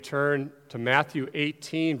Turn to Matthew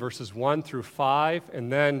 18, verses 1 through 5,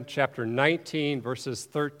 and then chapter 19, verses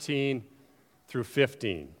 13 through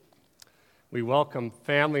 15. We welcome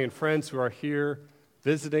family and friends who are here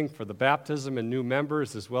visiting for the baptism and new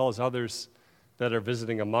members, as well as others that are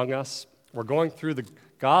visiting among us. We're going through the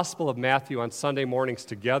Gospel of Matthew on Sunday mornings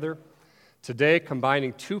together, today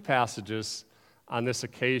combining two passages on this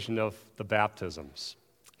occasion of the baptisms.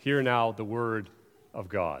 Hear now the word of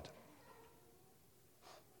God.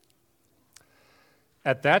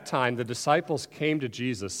 At that time, the disciples came to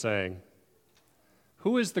Jesus, saying,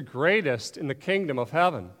 "Who is the greatest in the kingdom of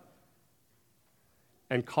heaven?"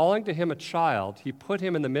 And calling to him a child, he put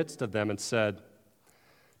him in the midst of them and said,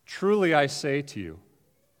 "Truly I say to you,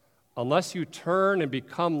 unless you turn and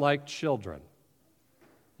become like children,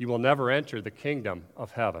 you will never enter the kingdom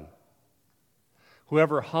of heaven.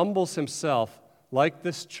 Whoever humbles himself like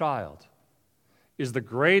this child is the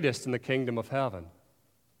greatest in the kingdom of heaven.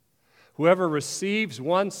 Whoever receives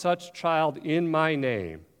one such child in my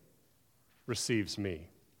name receives me."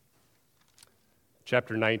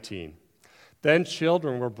 Chapter 19. Then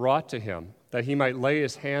children were brought to him that he might lay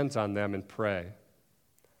his hands on them and pray.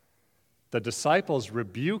 The disciples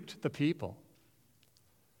rebuked the people,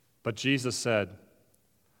 but Jesus said,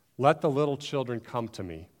 "Let the little children come to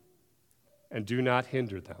me, and do not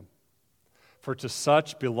hinder them, for to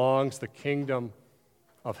such belongs the kingdom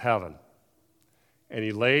of heaven." And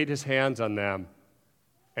he laid his hands on them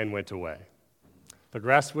and went away. The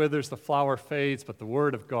grass withers, the flower fades, but the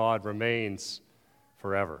word of God remains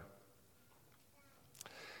forever.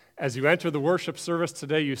 As you enter the worship service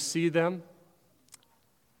today, you see them.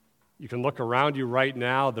 You can look around you right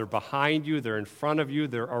now. They're behind you, they're in front of you,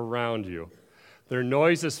 they're around you. Their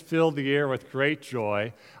noises fill the air with great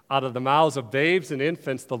joy. Out of the mouths of babes and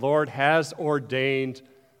infants, the Lord has ordained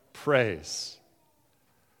praise.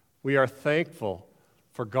 We are thankful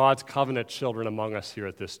for God's covenant children among us here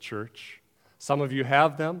at this church. Some of you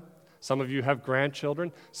have them. Some of you have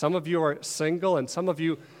grandchildren. Some of you are single, and some of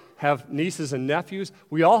you have nieces and nephews.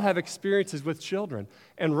 We all have experiences with children.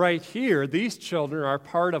 And right here, these children are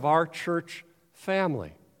part of our church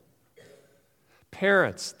family.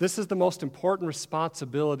 Parents, this is the most important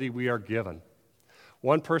responsibility we are given.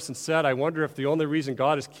 One person said, "I wonder if the only reason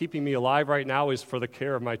God is keeping me alive right now is for the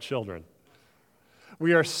care of my children."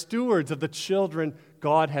 We are stewards of the children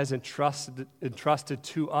God has entrusted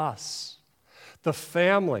to us. The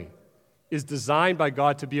family is designed by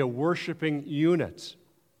God to be a worshiping unit,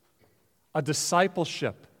 a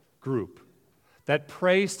discipleship group that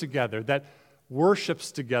prays together, that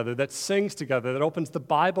worships together, that sings together, that opens the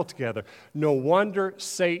Bible together. No wonder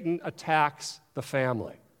Satan attacks the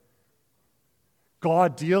family.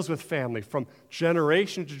 God deals with family from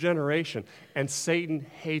generation to generation, and Satan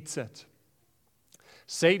hates it.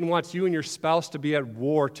 Satan wants you and your spouse to be at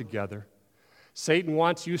war together. Satan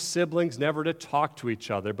wants you siblings never to talk to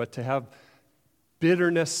each other, but to have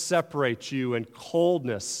bitterness separate you and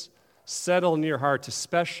coldness settle in your hearts,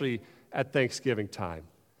 especially at Thanksgiving time.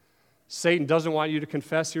 Satan doesn't want you to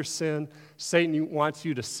confess your sin. Satan wants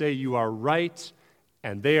you to say you are right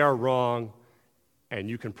and they are wrong, and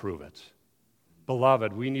you can prove it.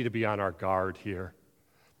 Beloved, we need to be on our guard here.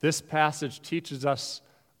 This passage teaches us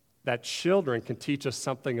that children can teach us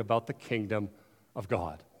something about the kingdom of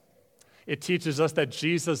God. It teaches us that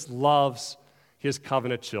Jesus loves his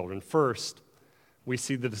covenant children. First, we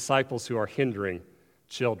see the disciples who are hindering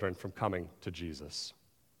children from coming to Jesus.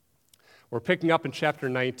 We're picking up in chapter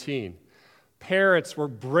 19. Parents were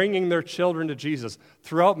bringing their children to Jesus.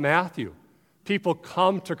 Throughout Matthew, people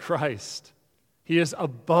come to Christ. He is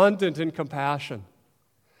abundant in compassion.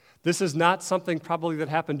 This is not something probably that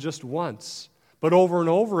happened just once, but over and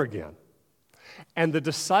over again. And the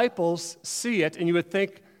disciples see it, and you would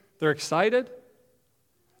think they're excited,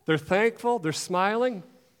 they're thankful, they're smiling.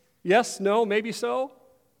 Yes, no, maybe so.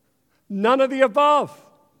 None of the above.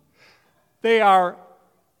 They are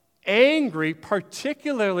angry,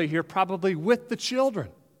 particularly here, probably with the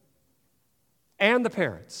children and the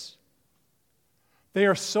parents. They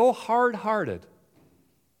are so hard-hearted.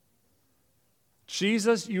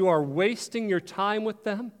 Jesus, you are wasting your time with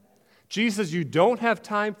them. Jesus, you don't have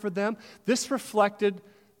time for them. This reflected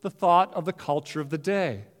the thought of the culture of the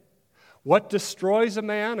day. What destroys a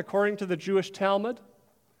man, according to the Jewish Talmud?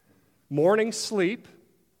 Morning sleep,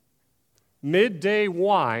 midday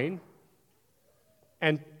wine,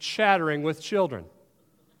 and chattering with children.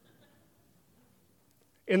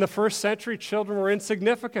 In the first century, children were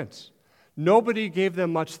insignificant. Nobody gave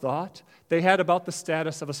them much thought. They had about the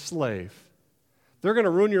status of a slave. They're going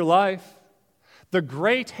to ruin your life. The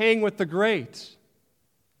great hang with the great.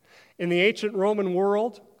 In the ancient Roman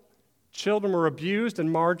world, Children were abused and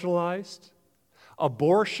marginalized.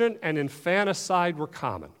 Abortion and infanticide were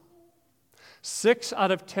common. 6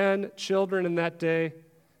 out of 10 children in that day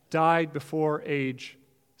died before age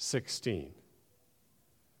 16.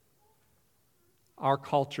 Our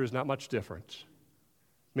culture is not much different.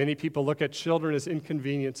 Many people look at children as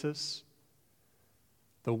inconveniences,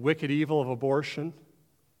 the wicked evil of abortion,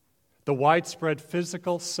 the widespread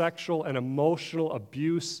physical, sexual, and emotional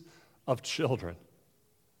abuse of children.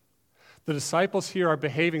 The disciples here are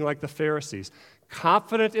behaving like the Pharisees,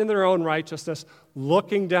 confident in their own righteousness,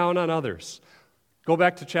 looking down on others. Go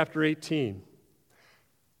back to chapter 18.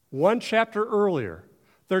 One chapter earlier,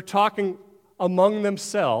 they're talking among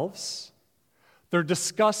themselves, they're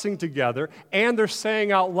discussing together, and they're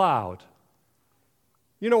saying out loud,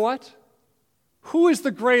 you know what? Who is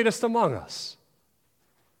the greatest among us?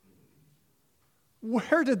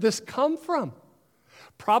 Where did this come from?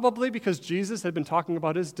 Probably because Jesus had been talking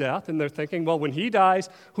about his death, and they're thinking, well, when he dies,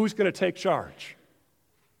 who's going to take charge?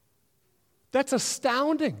 That's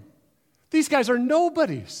astounding. These guys are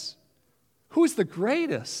nobodies. Who's the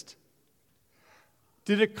greatest?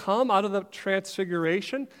 Did it come out of the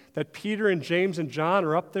transfiguration that Peter and James and John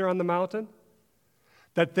are up there on the mountain?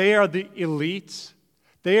 That they are the elite?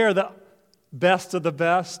 They are the best of the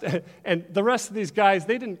best? And the rest of these guys,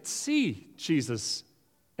 they didn't see Jesus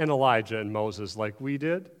and Elijah and Moses like we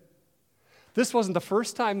did. This wasn't the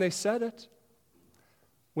first time they said it.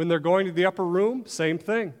 When they're going to the upper room, same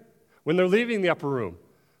thing. When they're leaving the upper room,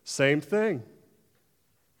 same thing.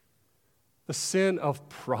 The sin of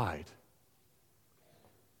pride.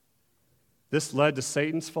 This led to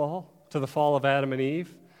Satan's fall, to the fall of Adam and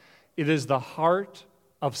Eve. It is the heart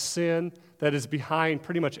of sin that is behind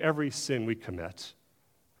pretty much every sin we commit.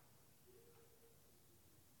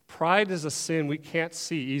 Pride is a sin we can't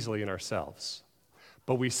see easily in ourselves,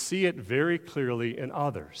 but we see it very clearly in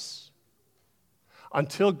others.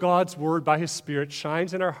 Until God's word by his Spirit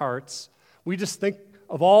shines in our hearts, we just think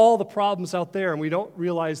of all the problems out there, and we don't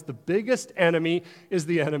realize the biggest enemy is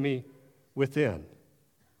the enemy within.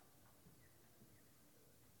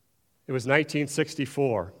 It was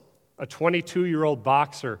 1964. A 22-year-old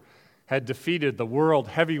boxer had defeated the world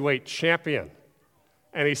heavyweight champion,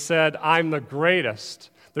 and he said, "I'm the greatest.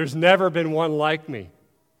 There's never been one like me."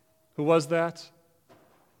 Who was that?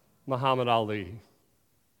 Muhammad Ali.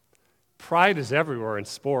 Pride is everywhere in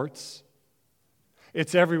sports.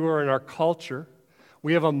 It's everywhere in our culture.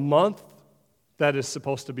 We have a month that is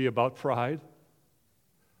supposed to be about pride,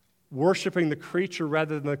 worshiping the creature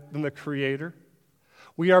rather than the creator.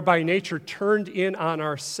 We are by nature turned in on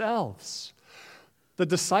ourselves. The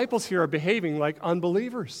disciples here are behaving like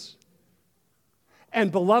unbelievers.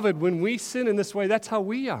 And beloved, when we sin in this way, that's how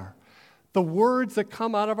we are. The words that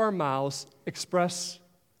come out of our mouths express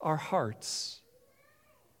our hearts.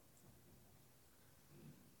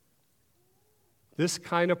 This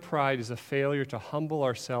kind of pride is a failure to humble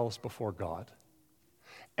ourselves before God,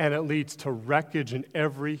 and it leads to wreckage in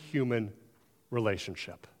every human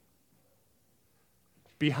relationship.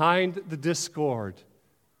 Behind the discord,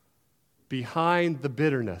 behind the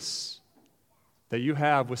bitterness that you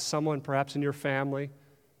have with someone perhaps in your family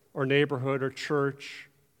or neighborhood or church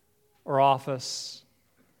or office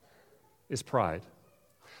is pride.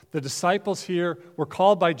 The disciples here were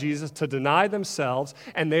called by Jesus to deny themselves,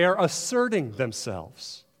 and they are asserting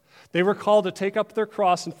themselves. They were called to take up their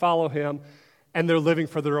cross and follow him, and they're living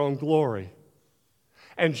for their own glory.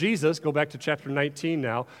 And Jesus, go back to chapter 19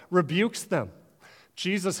 now, rebukes them.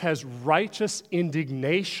 Jesus has righteous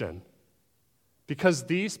indignation because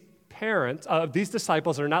these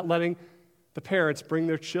disciples are not letting the parents bring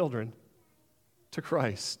their children to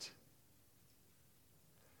Christ.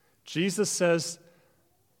 Jesus says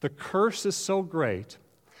the curse is so great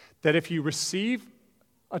that if you receive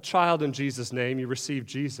a child in Jesus' name, you receive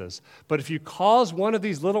Jesus. But if you cause one of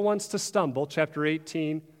these little ones to stumble, chapter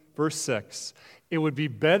 18, verse 6, it would be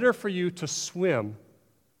better for you to swim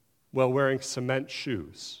while wearing cement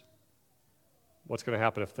shoes. What's going to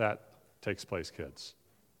happen if that takes place, kids?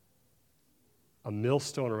 A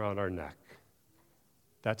millstone around our neck.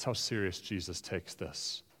 That's how serious Jesus takes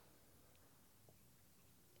this.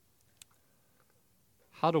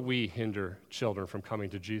 How do we hinder children from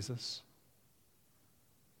coming to Jesus?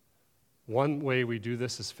 One way we do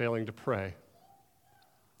this is failing to pray.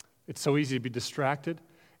 It's so easy to be distracted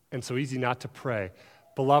and so easy not to pray.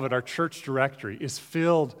 Beloved, our church directory is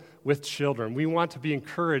filled with children. We want to be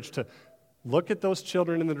encouraged to look at those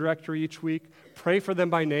children in the directory each week, pray for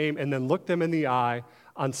them by name, and then look them in the eye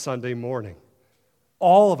on Sunday morning.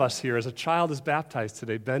 All of us here, as a child is baptized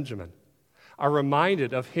today, Benjamin, are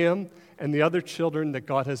reminded of him and the other children that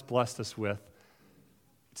God has blessed us with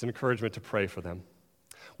It's an encouragement to pray for them.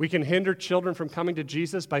 We can hinder children from coming to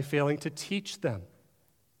Jesus by failing to teach them.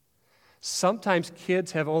 Sometimes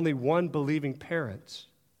kids have only one believing parent.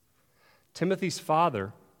 Timothy's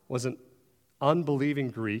father was an unbelieving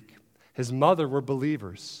Greek. His mother were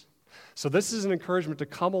believers. So this is an encouragement to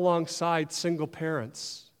come alongside single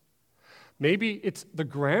parents. Maybe it's the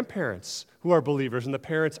grandparents who are believers and the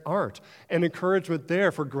parents aren't. An encouragement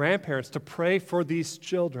there for grandparents to pray for these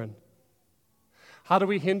children. How do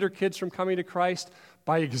we hinder kids from coming to Christ?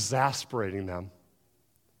 By exasperating them.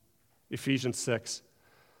 Ephesians 6.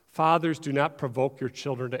 Fathers, do not provoke your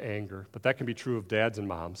children to anger, but that can be true of dads and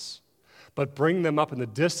moms. But bring them up in the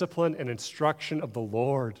discipline and instruction of the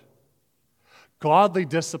Lord. Godly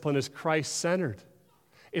discipline is Christ-centered.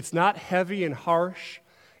 It's not heavy and harsh.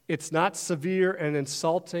 It's not severe and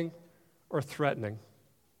insulting or threatening.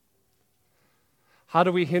 How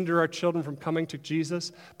do we hinder our children from coming to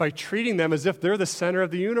Jesus? By treating them as if they're the center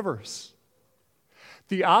of the universe.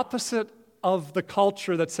 The opposite of the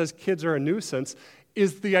culture that says kids are a nuisance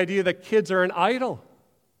is the idea that kids are an idol,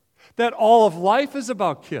 that all of life is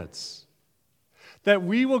about kids, that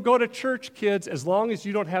we will go to church, kids, as long as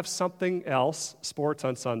you don't have something else, sports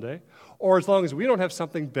on Sunday, or as long as we don't have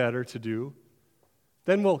something better to do,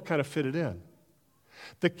 then we'll kind of fit it in.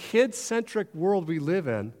 The kid-centric world we live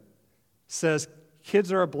in says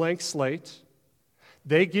kids are a blank slate.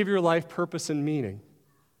 They give your life purpose and meaning.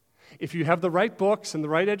 If you have the right books and the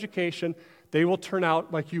right education, they will turn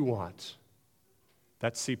out like you want.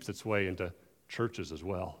 That seeps its way into churches as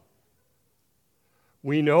well.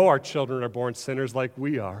 We know our children are born sinners like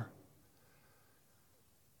we are.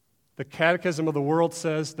 The Catechism of the World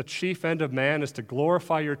says the chief end of man is to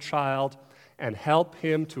glorify your child and help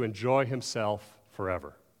him to enjoy himself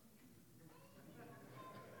forever.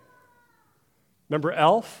 Remember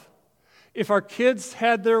Elf? If our kids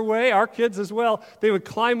had their way, our kids as well, they would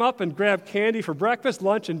climb up and grab candy for breakfast,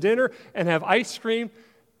 lunch, and dinner and have ice cream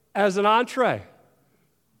as an entree.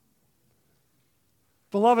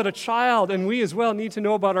 Beloved, a child, and we as well, need to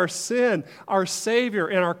know about our sin, our Savior,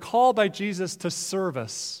 and our call by Jesus to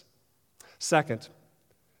service. Second,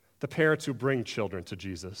 the parents who bring children to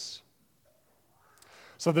Jesus.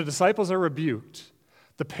 So the disciples are rebuked.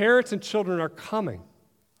 The parents and children are coming,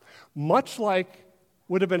 much like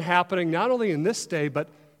would have been happening not only in this day, but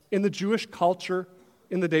in the Jewish culture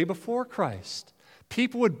in the day before Christ.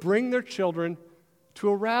 People would bring their children to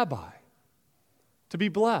a rabbi to be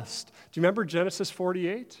blessed. Do you remember Genesis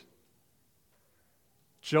 48?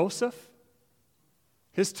 Joseph,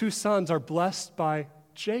 his two sons are blessed by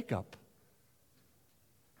Jacob.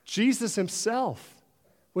 Jesus himself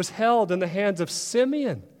was held in the hands of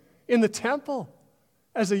Simeon in the temple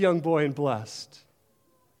as a young boy and blessed.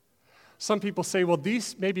 Some people say, well,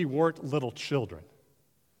 these maybe weren't little children.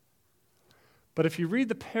 But if you read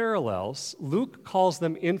the parallels, Luke calls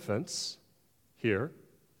them infants here.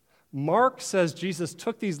 Mark says Jesus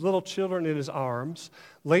took these little children in his arms,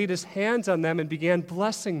 laid his hands on them, and began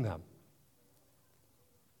blessing them.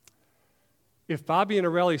 If Bobby and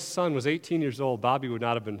Aureli's son was 18 years old, Bobby would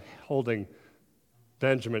not have been holding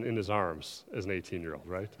Benjamin in his arms as an 18-year-old,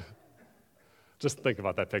 right? Just think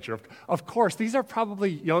about that picture. Of course, these are probably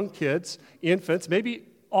young kids, infants, maybe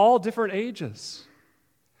all different ages.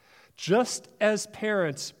 Just as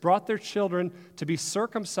parents brought their children to be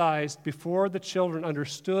circumcised before the children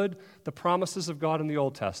understood the promises of God in the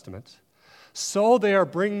Old Testament, so they are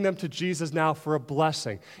bringing them to Jesus now for a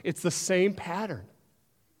blessing. It's the same pattern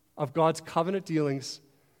of God's covenant dealings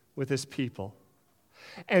with his people.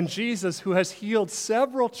 And Jesus, who has healed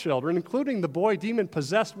several children, including the boy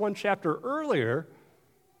demon-possessed one chapter earlier,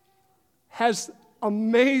 has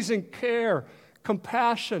amazing care,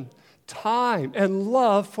 compassion, time, and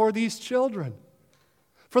love for these children,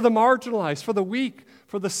 for the marginalized, for the weak,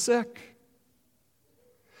 for the sick.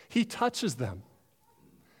 He touches them.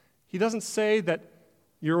 He doesn't say that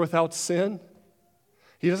you're without sin.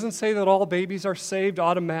 He doesn't say that all babies are saved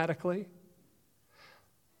automatically.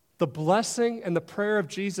 The blessing and the prayer of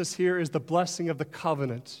Jesus here is the blessing of the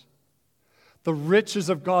covenant, the riches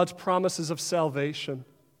of God's promises of salvation.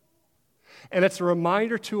 And it's a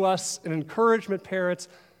reminder to us, an encouragement, parents,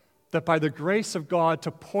 that by the grace of God,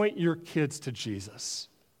 to point your kids to Jesus.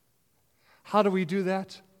 How do we do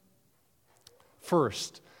that?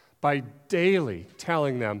 First, by daily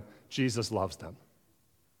telling them Jesus loves them.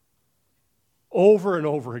 Over and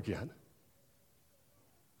over again.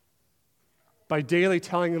 By daily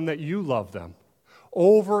telling them that you love them.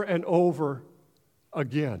 Over and over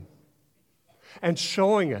again. And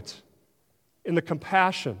showing it in the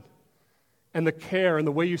compassion and the care and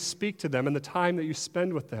the way you speak to them and the time that you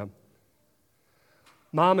spend with them.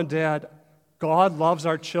 Mom and Dad, God loves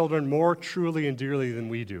our children more truly and dearly than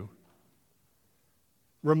we do.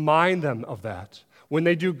 Remind them of that. When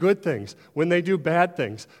they do good things, when they do bad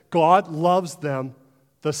things, God loves them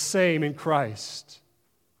the same in Christ.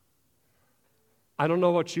 I don't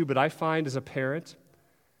know about you, but I find as a parent,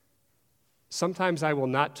 sometimes I will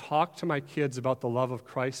not talk to my kids about the love of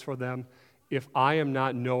Christ for them if I am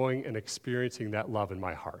not knowing and experiencing that love in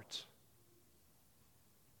my heart.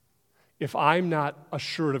 If I'm not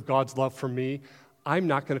assured of God's love for me, I'm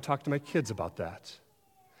not going to talk to my kids about that.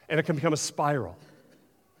 And it can become a spiral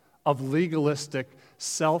of legalistic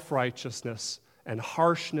self-righteousness and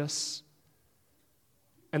harshness.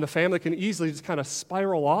 And the family can easily just kind of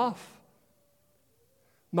spiral off.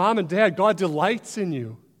 Mom and Dad, God delights in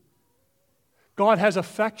you. God has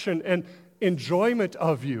affection and enjoyment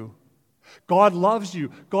of you. God loves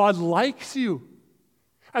you. God likes you.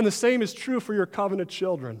 And the same is true for your covenant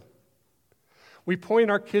children. We point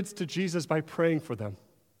our kids to Jesus by praying for them.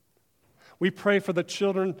 We pray for the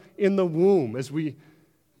children in the womb as we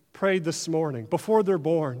prayed this morning, before they're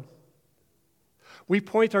born. We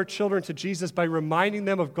point our children to Jesus by reminding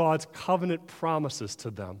them of God's covenant promises to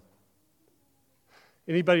them.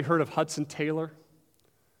 Anybody heard of Hudson Taylor?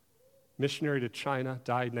 Missionary to China,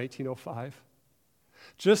 died in 1905.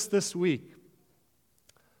 Just this week,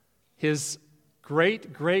 his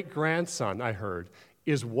great-great-grandson, I heard,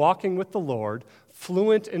 is walking with the Lord,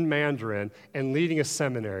 fluent in Mandarin, and leading a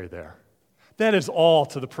seminary there. That is all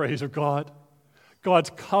to the praise of God. God's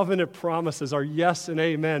covenant promises are yes and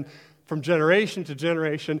amen from generation to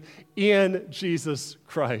generation in Jesus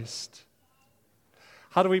Christ.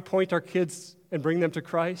 How do we point our kids and bring them to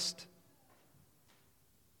Christ?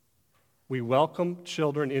 We welcome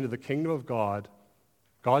children into the kingdom of God.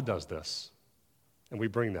 God does this, and we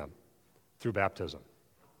bring them through baptism.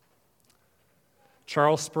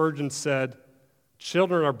 Charles Spurgeon said,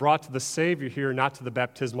 "Children are brought to the Savior here, not to the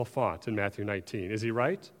baptismal font," in Matthew 19. Is he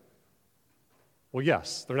right? Well,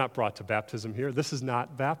 yes, they're not brought to baptism here. This is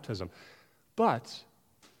not baptism. But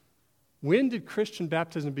when did Christian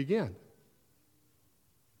baptism begin?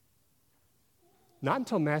 Not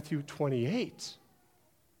until Matthew 28.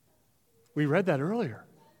 We read that earlier.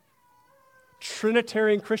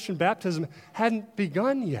 Trinitarian Christian baptism hadn't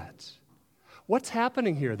begun yet. What's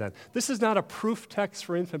happening here then? This is not a proof text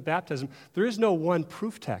for infant baptism. There is no one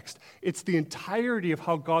proof text. It's the entirety of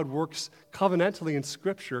how God works covenantally in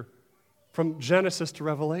Scripture from Genesis to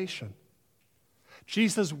Revelation.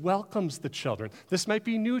 Jesus welcomes the children. This might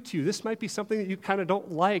be new to you. This might be something that you kind of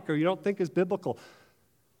don't like or you don't think is biblical.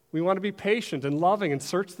 We want to be patient and loving and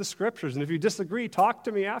search the Scriptures. And if you disagree, talk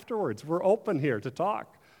to me afterwards. We're open here to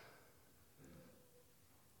talk.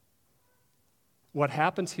 What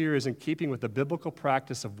happens here is in keeping with the biblical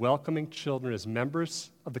practice of welcoming children as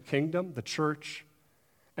members of the kingdom, the church,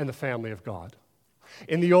 and the family of God.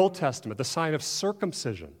 In the Old Testament, the sign of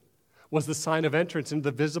circumcision was the sign of entrance into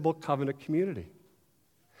the visible covenant community.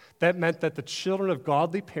 That meant that the children of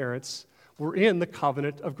godly parents were in the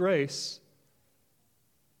covenant of grace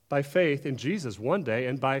by faith in Jesus one day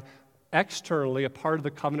and by externally a part of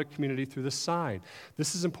the covenant community through the sign.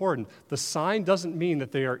 This is important. The sign doesn't mean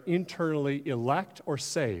that they are internally elect or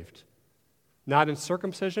saved. Not in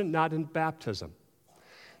circumcision, not in baptism.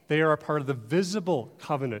 They are a part of the visible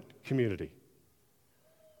covenant community.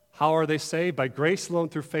 How are they saved? By grace alone,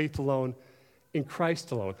 through faith alone, in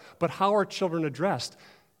Christ alone. But how are children addressed?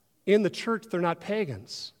 In the church, they're not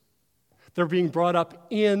pagans. They're being brought up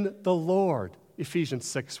in the Lord, Ephesians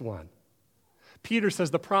 6:1. Peter says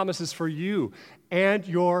the promise is for you and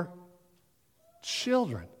your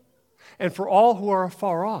children, and for all who are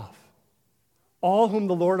afar off, all whom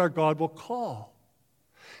the Lord our God will call.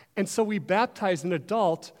 And so we baptize an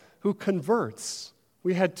adult who converts.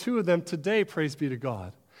 We had 2 of them today, praise be to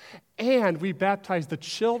God. And we baptize the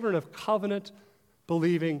children of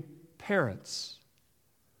covenant-believing parents.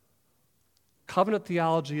 Covenant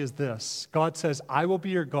theology is this. God says, I will be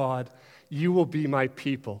your God, you will be my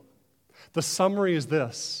people. The summary is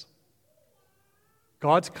this.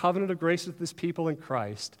 God's covenant of grace with his people in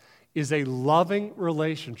Christ is a loving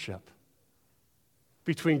relationship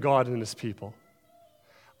between God and his people.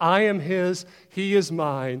 I am his, he is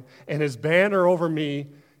mine, and his banner over me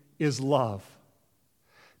is love.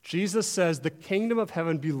 Jesus says the kingdom of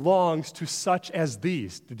heaven belongs to such as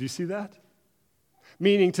these. Did you see that?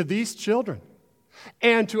 Meaning to these children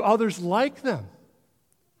and to others like them.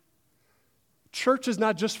 Church is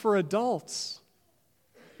not just for adults.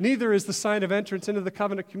 Neither is the sign of entrance into the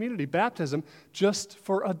covenant community, baptism, just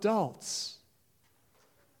for adults.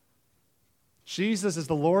 Jesus is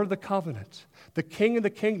the Lord of the covenant, the King of the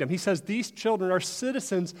kingdom. He says these children are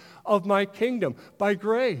citizens of my kingdom by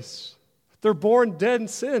grace. They're born dead in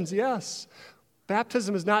sins, yes.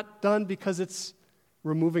 Baptism is not done because it's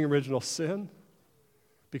removing original sin,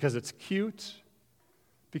 because it's cute,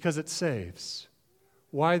 because it saves.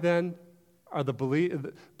 Why then are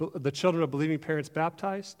the children of believing parents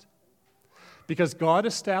baptized? Because God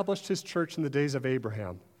established his church in the days of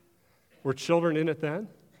Abraham. Were children in it then?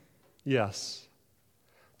 Yes.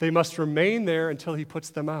 They must remain there until he puts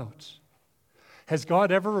them out. Has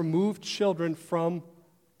God ever removed children from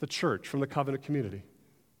the church, from the covenant community?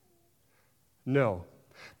 No.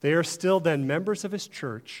 They are still then members of his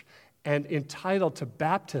church and entitled to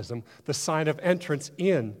baptism, the sign of entrance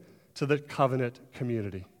in to the covenant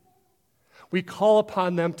community. We call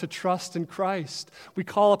upon them to trust in Christ. We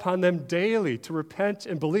call upon them daily to repent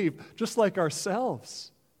and believe, just like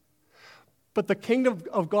ourselves. But the kingdom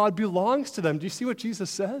of God belongs to them. Do you see what Jesus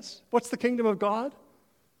says? What's the kingdom of God?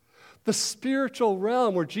 The spiritual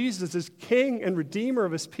realm where Jesus is king and redeemer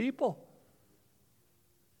of his people.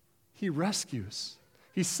 He rescues.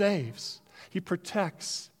 He saves. He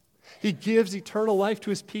protects. He gives eternal life to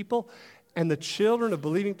his people. And the children of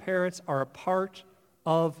believing parents are a part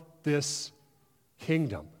of this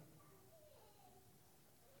kingdom.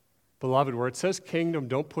 Beloved, where it says kingdom,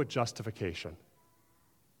 don't put justification.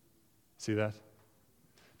 See that?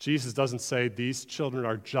 Jesus doesn't say these children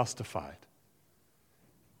are justified.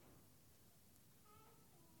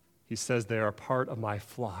 He says they are a part of my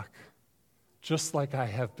flock, just like I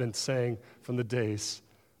have been saying from the days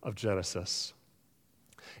of Genesis.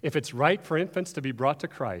 If it's right for infants to be brought to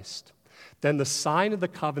Christ, then the sign of the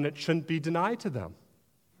covenant shouldn't be denied to them.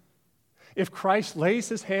 If Christ lays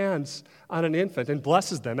his hands on an infant and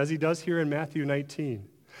blesses them, as he does here in Matthew 19,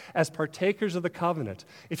 as partakers of the covenant,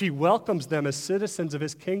 if he welcomes them as citizens of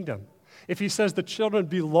his kingdom, if he says the children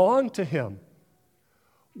belong to him,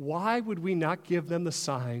 why would we not give them the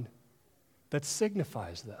sign that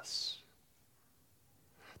signifies this?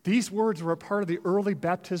 These words were a part of the early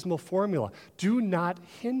baptismal formula. Do not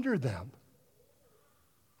hinder them.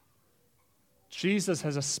 Jesus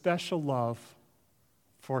has a special love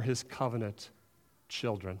for his covenant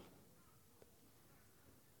children.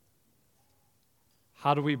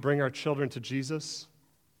 How do we bring our children to Jesus?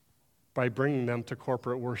 By bringing them to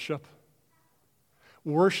corporate worship.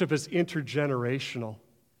 Worship is intergenerational.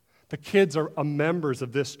 The kids are members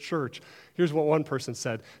of this church. Here's what one person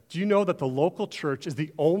said. Do you know that the local church is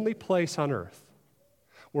the only place on earth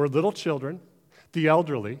where little children, the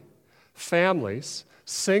elderly, families,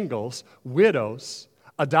 singles, widows,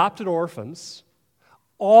 adopted orphans,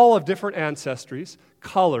 all of different ancestries,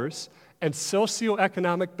 colors, and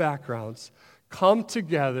socioeconomic backgrounds come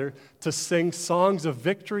together to sing songs of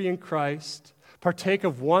victory in Christ, partake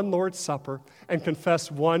of one Lord's Supper, and confess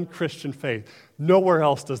one Christian faith? Nowhere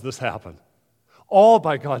else does this happen. All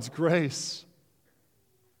by God's grace.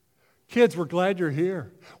 Kids, we're glad you're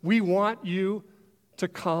here. We want you to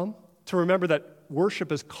come, to remember that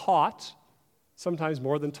worship is caught, sometimes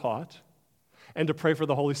more than taught, and to pray for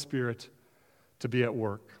the Holy Spirit to be at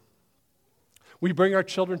work. We bring our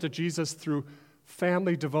children to Jesus through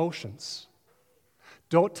family devotions.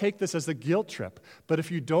 Don't take this as a guilt trip, but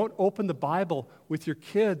if you don't open the Bible with your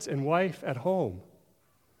kids and wife at home,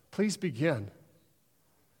 please begin.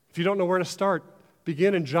 If you don't know where to start,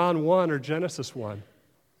 begin in John 1 or Genesis 1.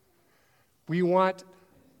 We want,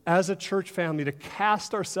 as a church family, to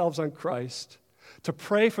cast ourselves on Christ, to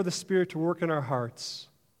pray for the Spirit to work in our hearts,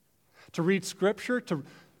 to read Scripture, to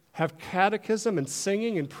have catechism and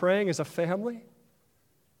singing and praying as a family.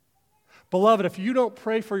 Beloved, if you don't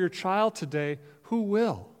pray for your child today, who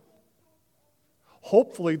will?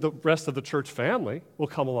 Hopefully, the rest of the church family will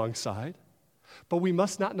come alongside. But we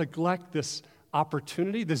must not neglect this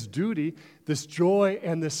opportunity, this duty, this joy,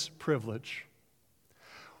 and this privilege.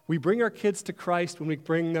 We bring our kids to Christ when we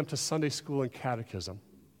bring them to Sunday school and catechism.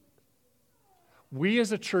 We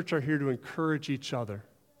as a church are here to encourage each other.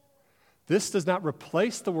 This does not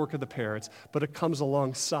replace the work of the parents, but it comes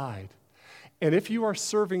alongside. And if you are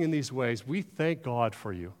serving in these ways, we thank God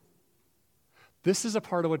for you. This is a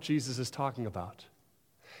part of what Jesus is talking about.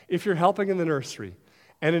 If you're helping in the nursery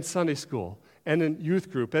and in Sunday school and in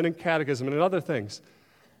youth group and in catechism and in other things,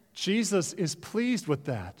 Jesus is pleased with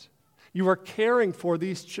that. You are caring for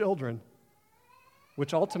these children,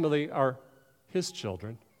 which ultimately are his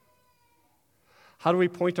children. How do we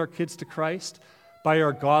point our kids to Christ? By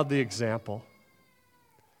our godly example.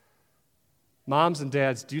 Moms and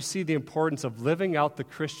dads, do you see the importance of living out the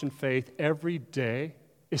Christian faith every day,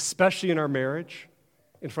 especially in our marriage,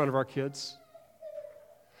 in front of our kids?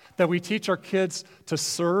 That we teach our kids to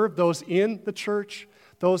serve those in the church,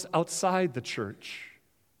 those outside the church.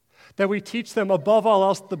 that we teach them, above all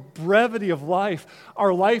else, the brevity of life.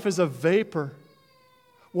 Our life is a vapor.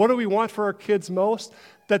 What do we want for our kids most?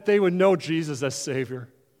 That they would know Jesus as Savior,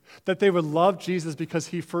 that they would love Jesus because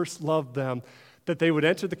He first loved them, that they would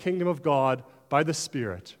enter the kingdom of God by the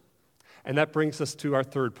Spirit. And that brings us to our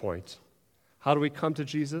third point. How do we come to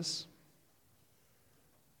Jesus?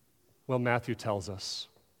 Well, Matthew tells us,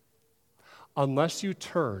 unless you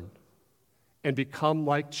turn and become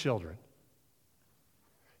like children,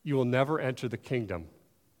 you will never enter the kingdom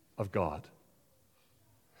of God.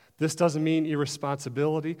 This doesn't mean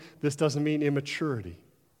irresponsibility. This doesn't mean immaturity.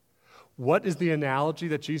 What is the analogy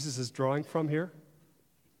that Jesus is drawing from here?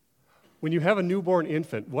 When you have a newborn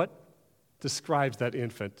infant, what describes that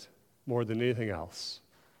infant more than anything else?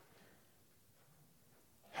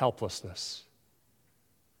 Helplessness,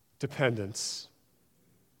 dependence.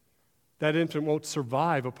 That infant won't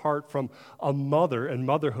survive apart from a mother, and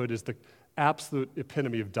motherhood is the absolute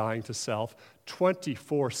epitome of dying to self,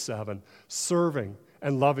 24/7, serving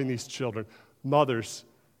and loving these children. Mothers,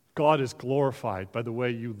 God is glorified by the way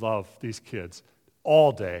you love these kids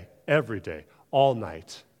all day, every day, all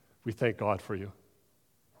night. We thank God for you.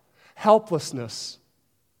 Helplessness.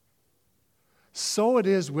 So it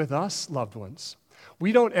is with us, loved ones.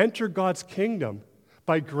 We don't enter God's kingdom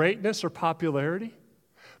by greatness or popularity,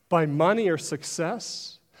 by money or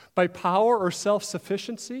success, by power or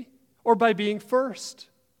self-sufficiency, or by being first.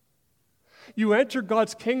 You enter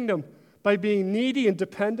God's kingdom by being needy and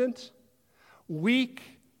dependent, weak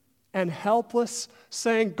and helpless,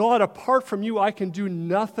 saying, God, apart from you, I can do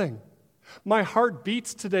nothing. My heart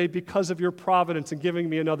beats today because of your providence in giving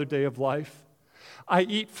me another day of life. I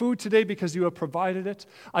eat food today because you have provided it.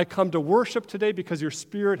 I come to worship today because your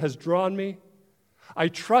Spirit has drawn me. I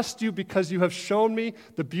trust you because you have shown me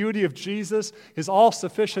the beauty of Jesus, His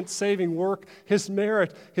all-sufficient saving work, His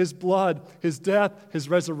merit, His blood, His death, His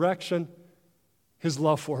resurrection, His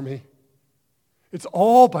love for me. It's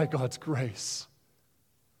all by God's grace.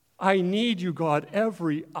 I need you, God,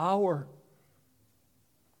 every hour.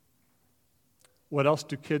 What else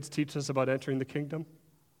do kids teach us about entering the kingdom?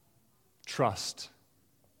 Trust.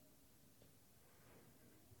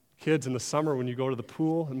 Kids, in the summer when you go to the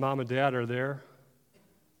pool and mom and dad are there,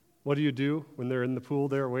 what do you do when they're in the pool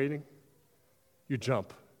there waiting? You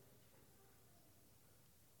jump.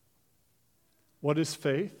 What is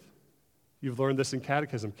faith? You've learned this in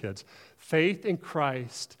catechism, kids. Faith in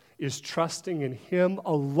Christ is trusting in Him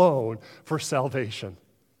alone for salvation.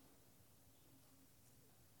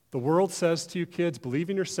 The world says to you, kids,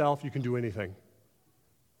 believe in yourself, you can do anything.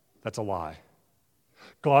 That's a lie.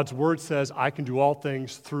 God's word says, I can do all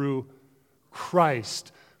things through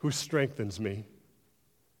Christ who strengthens me.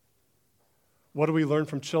 What do we learn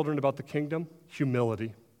from children about the kingdom?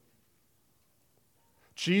 Humility.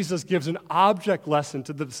 Jesus gives an object lesson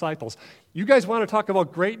to the disciples. You guys want to talk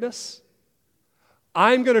about greatness?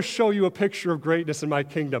 I'm going to show you a picture of greatness in my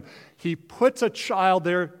kingdom. He puts a child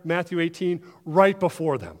there, Matthew 18, right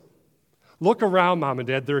before them. Look around, mom and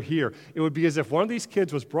dad, they're here. It would be as if one of these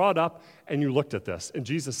kids was brought up and you looked at this. And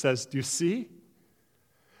Jesus says, do you see?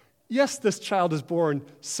 Yes, this child is born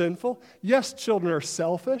sinful. Yes, children are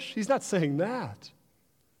selfish. He's not saying that.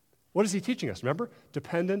 What is he teaching us? Remember?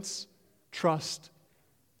 Dependence, trust,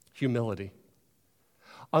 humility.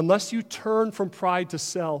 Unless you turn from pride to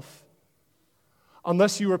self,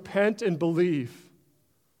 unless you repent and believe,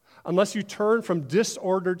 unless you turn from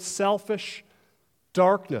disordered, selfish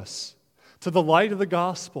darkness to the light of the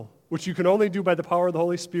gospel, which you can only do by the power of the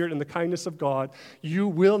Holy Spirit and the kindness of God, you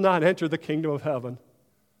will not enter the kingdom of heaven.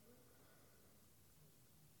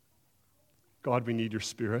 God, we need your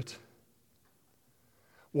Spirit.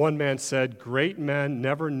 One man said, great men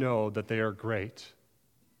never know that they are great,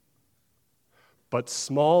 but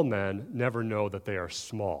small men never know that they are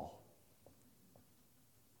small.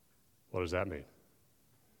 What does that mean?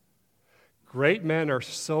 Great men are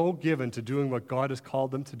so given to doing what God has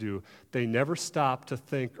called them to do, they never stop to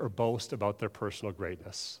think or boast about their personal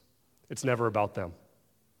greatness. It's never about them.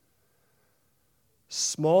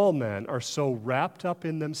 Small men are so wrapped up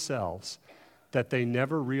in themselves that they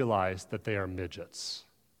never realize that they are midgets.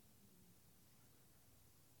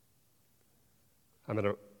 I'm going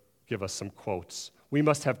to give us some quotes. We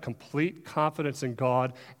must have complete confidence in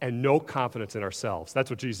God and no confidence in ourselves. That's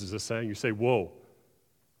what Jesus is saying. You say, whoa.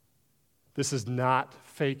 This is not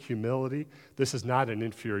fake humility. This is not an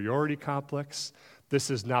inferiority complex. This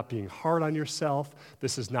is not being hard on yourself.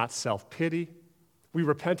 This is not self-pity. We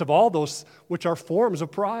repent of all those which are forms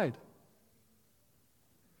of pride.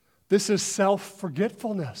 This is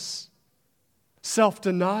self-forgetfulness,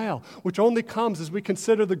 self-denial, which only comes as we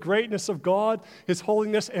consider the greatness of God, His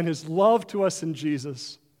holiness, and His love to us in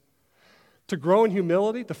Jesus. To grow in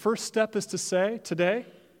humility, the first step is to say today,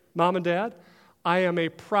 Mom and Dad, I am a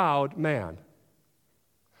proud man.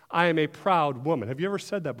 I am a proud woman. Have you ever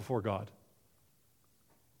said that before God?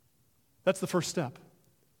 That's the first step.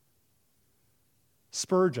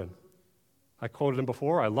 Spurgeon. I quoted him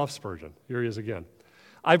before. I love Spurgeon. Here he is again.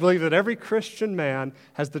 I believe that every Christian man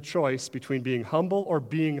has the choice between being humble or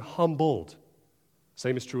being humbled.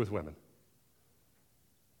 Same is true with women.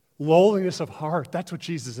 Lowliness of heart, that's what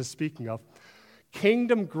Jesus is speaking of.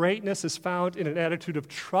 Kingdom greatness is found in an attitude of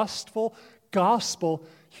trustful gospel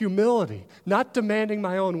humility, not demanding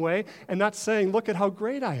my own way and not saying, look at how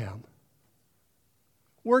great I am.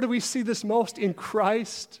 Where do we see this most? In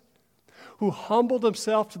Christ, who humbled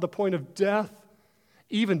himself to the point of death,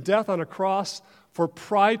 even death on a cross, for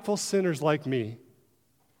prideful sinners like me.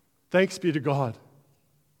 Thanks be to God.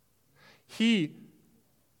 He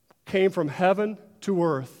came from heaven to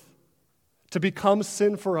earth to become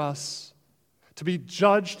sin for us, to be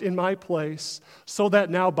judged in my place, so that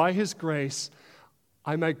now by his grace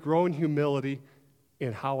I might grow in humility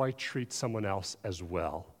in how I treat someone else as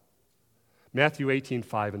well. Matthew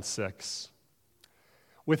 18:5 and 6.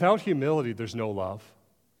 Without humility, there's no love.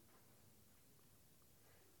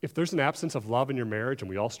 If there's an absence of love in your marriage, and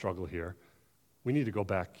we all struggle here, we need to go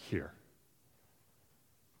back here.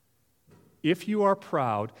 If you are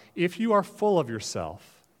proud, if you are full of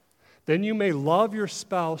yourself, then you may love your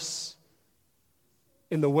spouse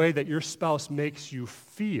in the way that your spouse makes you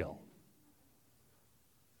feel,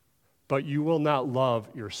 but you will not love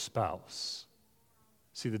your spouse.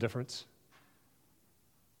 See the difference?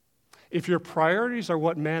 If your priorities are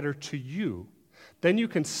what matter to you, then you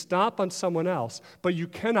can stomp on someone else, but you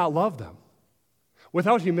cannot love them.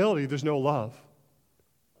 Without humility, there's no love.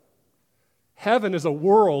 Heaven is a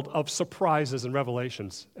world of surprises and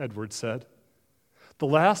revelations, Edwards said. The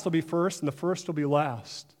last will be first, and the first will be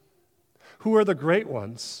last. Who are the great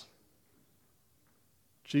ones?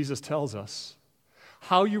 Jesus tells us.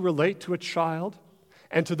 How you relate to a child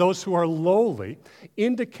and to those who are lowly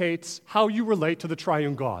indicates how you relate to the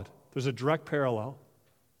triune God. There's a direct parallel.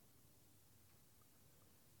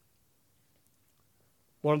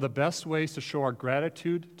 One of the best ways to show our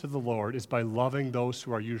gratitude to the Lord is by loving those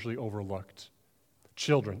who are usually overlooked.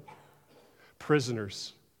 Children,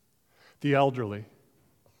 prisoners, the elderly,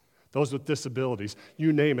 those with disabilities,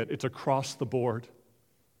 you name it, it's across the board.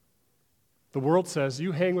 The world says,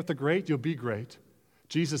 you hang with the great, you'll be great.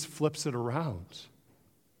 Jesus flips it around.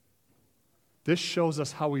 This shows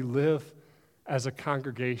us how we live as a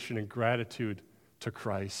congregation in gratitude to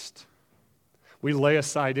Christ. We lay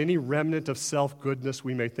aside any remnant of self-goodness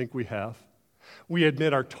we may think we have. We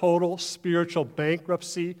admit our total spiritual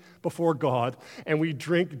bankruptcy before God, and we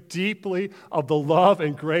drink deeply of the love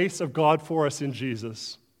and grace of God for us in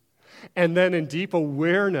Jesus. And then in deep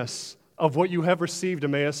awareness of what you have received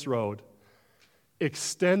Emmaus Road,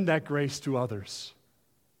 extend that grace to others.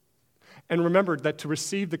 And remember that to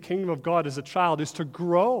receive the kingdom of God as a child is to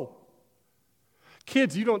grow.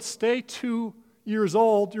 Kids, you don't stay 2 years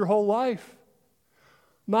old your whole life.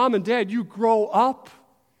 Mom and Dad, you grow up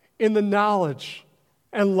in the knowledge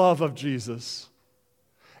and love of Jesus.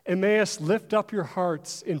 Emmaus, lift up your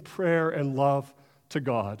hearts in prayer and love to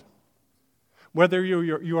God. Whether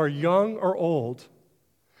you are young or old,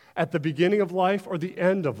 at the beginning of life or the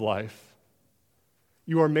end of life,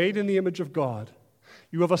 you are made in the image of God.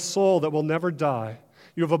 You have a soul that will never die.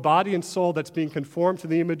 You have a body and soul that's being conformed to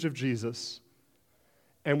the image of Jesus.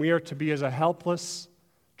 And we are to be as a helpless,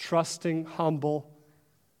 trusting, humble,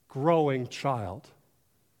 growing child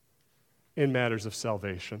in matters of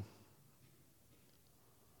salvation.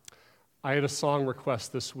 I had a song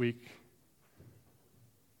request this week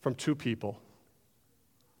from 2 people.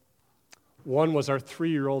 One was our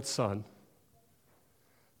 3-year-old son.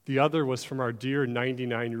 The other was from our dear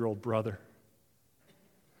 99-year-old brother.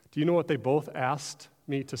 Do you know what they both asked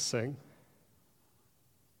me to sing?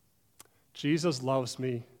 Jesus loves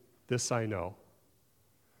me, this I know,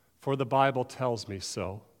 for the Bible tells me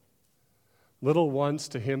so. Little ones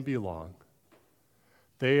to him belong.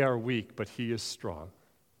 They are weak, but he is strong.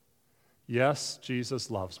 Yes, Jesus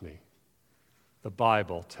loves me. The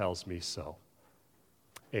Bible tells me so.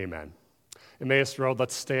 Amen. Emmaus Road,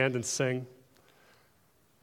 let's stand and sing.